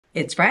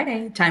It's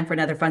Friday, time for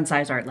another fun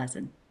size art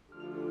lesson.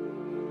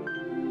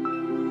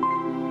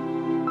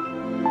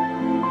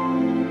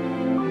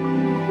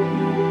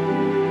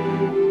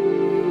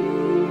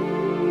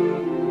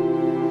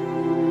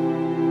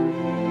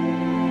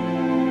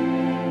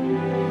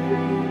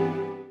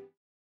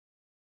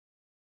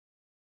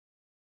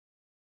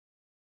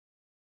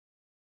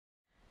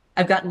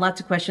 I've gotten lots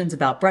of questions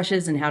about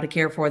brushes and how to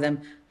care for them,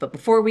 but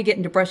before we get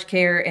into brush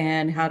care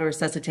and how to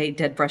resuscitate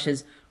dead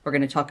brushes, we're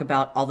going to talk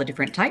about all the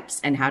different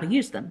types and how to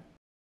use them.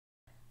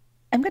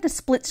 I'm going to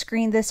split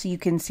screen this so you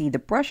can see the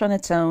brush on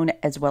its own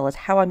as well as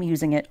how I'm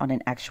using it on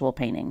an actual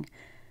painting.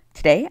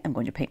 Today, I'm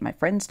going to paint my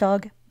friend's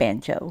dog,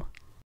 Banjo.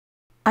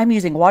 I'm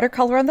using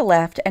watercolor on the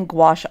left and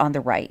gouache on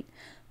the right,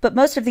 but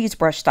most of these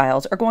brush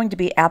styles are going to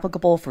be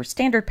applicable for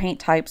standard paint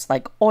types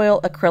like oil,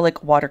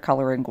 acrylic,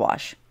 watercolor, and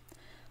gouache.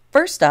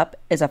 First up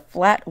is a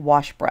flat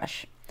wash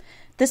brush.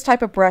 This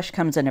type of brush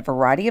comes in a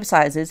variety of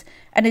sizes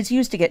and is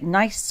used to get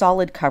nice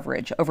solid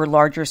coverage over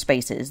larger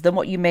spaces than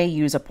what you may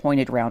use a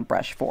pointed round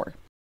brush for.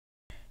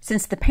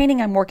 Since the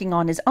painting I'm working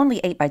on is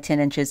only 8 by 10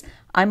 inches,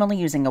 I'm only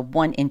using a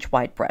 1-inch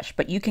wide brush,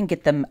 but you can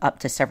get them up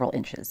to several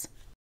inches.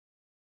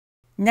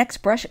 Next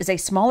brush is a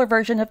smaller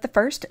version of the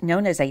first,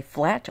 known as a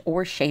flat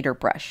or shader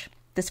brush.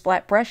 This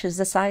flat brush is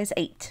a size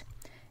 8.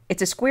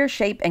 It's a square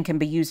shape and can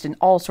be used in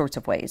all sorts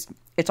of ways.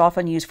 It's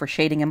often used for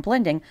shading and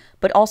blending,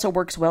 but also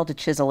works well to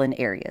chisel in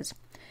areas.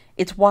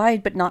 It's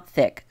wide but not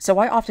thick, so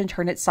I often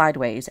turn it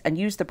sideways and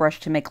use the brush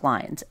to make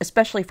lines,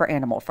 especially for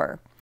animal fur.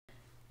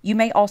 You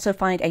may also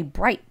find a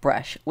bright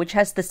brush, which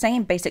has the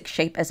same basic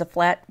shape as a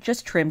flat,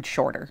 just trimmed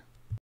shorter.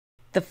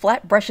 The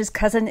flat brush's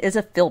cousin is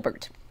a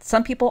filbert.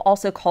 Some people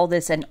also call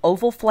this an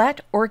oval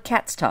flat or a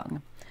cat's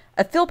tongue.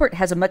 A filbert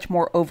has a much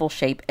more oval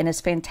shape and is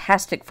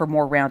fantastic for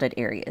more rounded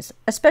areas,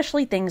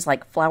 especially things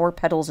like flower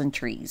petals and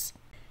trees.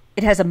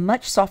 It has a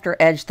much softer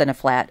edge than a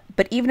flat,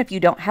 but even if you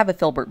don't have a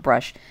filbert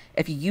brush,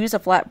 if you use a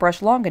flat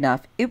brush long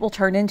enough, it will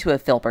turn into a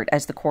filbert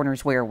as the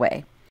corners wear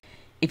away.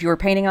 If you are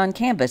painting on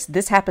canvas,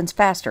 this happens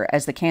faster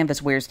as the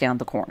canvas wears down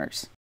the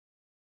corners.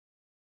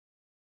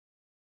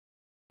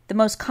 The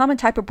most common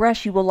type of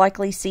brush you will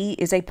likely see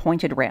is a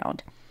pointed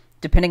round.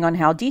 Depending on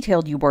how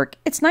detailed you work,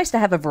 it's nice to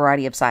have a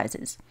variety of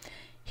sizes.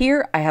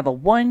 Here I have a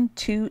 1,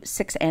 2,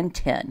 6, and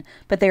 10,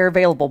 but they are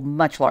available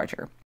much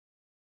larger.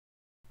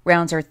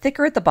 Rounds are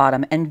thicker at the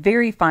bottom and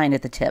very fine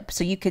at the tip,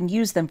 so you can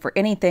use them for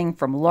anything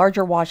from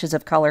larger washes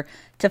of color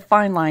to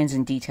fine lines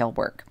and detail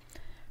work.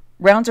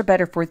 Rounds are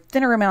better for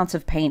thinner amounts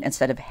of paint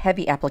instead of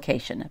heavy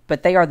application,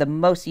 but they are the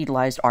most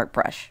utilized art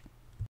brush.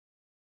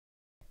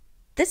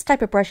 This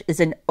type of brush is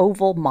an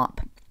oval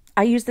mop.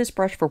 I use this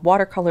brush for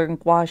watercolor and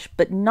gouache,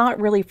 but not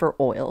really for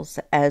oils,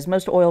 as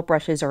most oil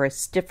brushes are a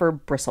stiffer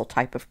bristle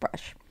type of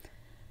brush.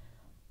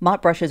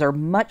 Mop brushes are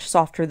much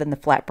softer than the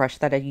flat brush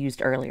that I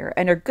used earlier,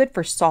 and are good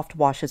for soft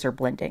washes or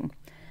blending.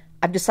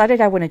 I've decided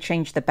I want to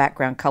change the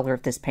background color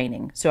of this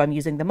painting, so I'm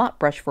using the mop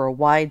brush for a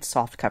wide,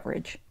 soft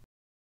coverage.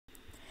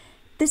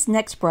 This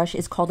next brush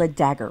is called a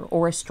dagger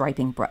or a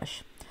striping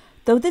brush.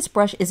 Though this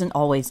brush isn't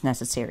always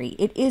necessary,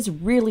 it is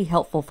really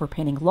helpful for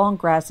painting long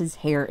grasses,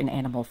 hair, and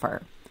animal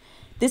fur.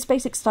 This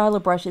basic style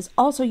of brush is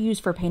also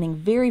used for painting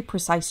very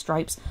precise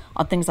stripes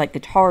on things like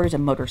guitars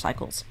and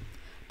motorcycles.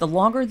 The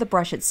longer the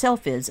brush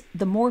itself is,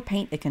 the more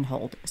paint it can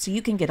hold, so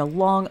you can get a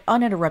long,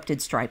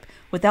 uninterrupted stripe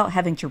without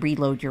having to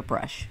reload your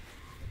brush.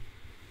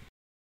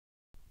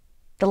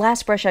 The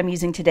last brush I'm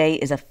using today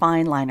is a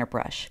fine liner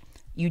brush.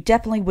 You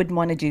definitely wouldn't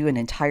want to do an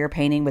entire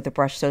painting with a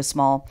brush so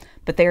small,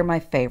 but they are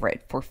my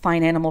favorite for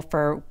fine animal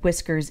fur,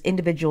 whiskers,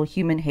 individual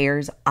human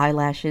hairs,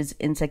 eyelashes,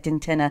 insect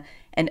antennae,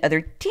 and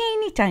other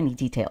teeny tiny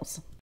details.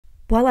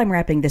 While I'm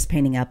wrapping this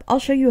painting up, I'll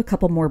show you a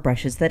couple more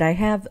brushes that I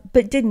have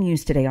but didn't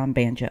use today on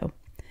Banjo.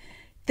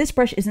 This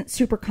brush isn't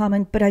super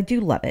common, but I do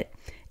love it.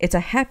 It's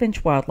a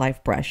 1/2-inch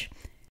wildlife brush.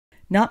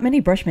 Not many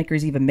brush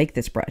makers even make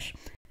this brush.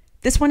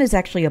 This one is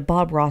actually a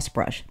Bob Ross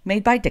brush,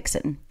 made by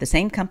Dixon, the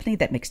same company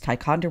that makes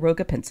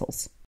Ticonderoga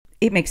pencils.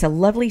 It makes a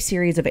lovely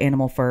series of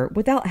animal fur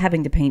without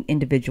having to paint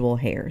individual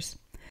hairs.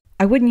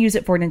 I wouldn't use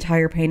it for an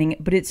entire painting,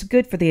 but it's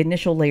good for the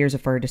initial layers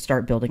of fur to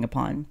start building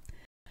upon.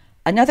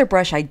 Another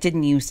brush I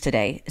didn't use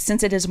today,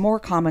 since it is more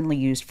commonly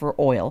used for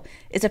oil,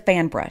 is a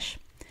fan brush.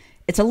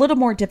 It's a little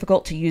more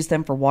difficult to use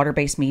them for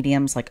water-based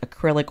mediums like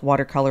acrylic,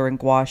 watercolor, and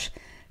gouache,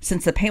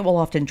 since the paint will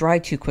often dry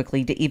too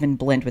quickly to even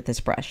blend with this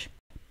brush.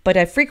 But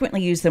I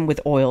frequently use them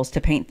with oils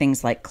to paint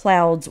things like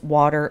clouds,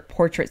 water,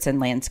 portraits, and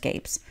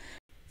landscapes.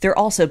 They're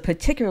also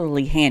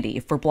particularly handy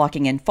for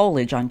blocking in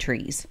foliage on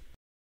trees.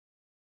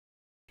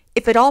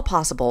 If at all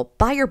possible,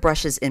 buy your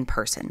brushes in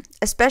person,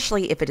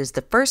 especially if it is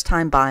the first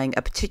time buying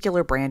a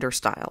particular brand or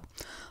style.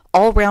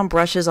 All-round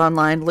brushes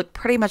online look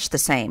pretty much the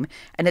same,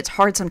 and it's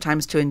hard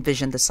sometimes to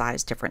envision the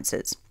size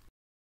differences.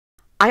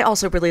 I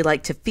also really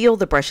like to feel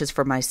the brushes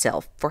for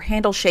myself, for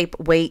handle shape,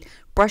 weight,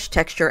 brush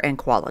texture, and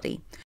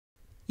quality.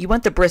 You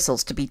want the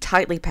bristles to be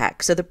tightly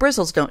packed so the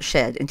bristles don't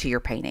shed into your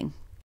painting.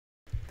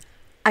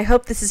 I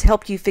hope this has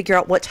helped you figure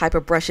out what type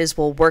of brushes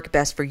will work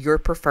best for your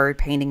preferred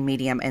painting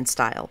medium and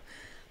style.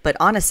 But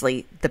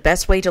honestly, the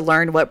best way to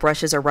learn what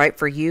brushes are right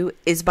for you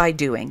is by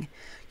doing.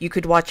 You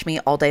could watch me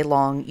all day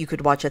long, you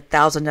could watch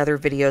 1,000 other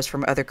videos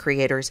from other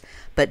creators,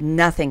 but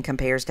nothing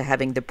compares to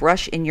having the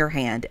brush in your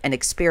hand and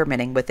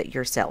experimenting with it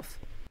yourself.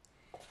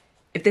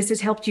 If this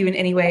has helped you in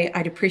any way,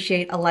 I'd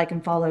appreciate a like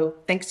and follow.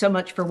 Thanks so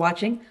much for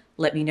watching.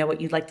 Let me know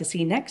what you'd like to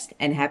see next,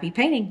 and happy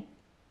painting!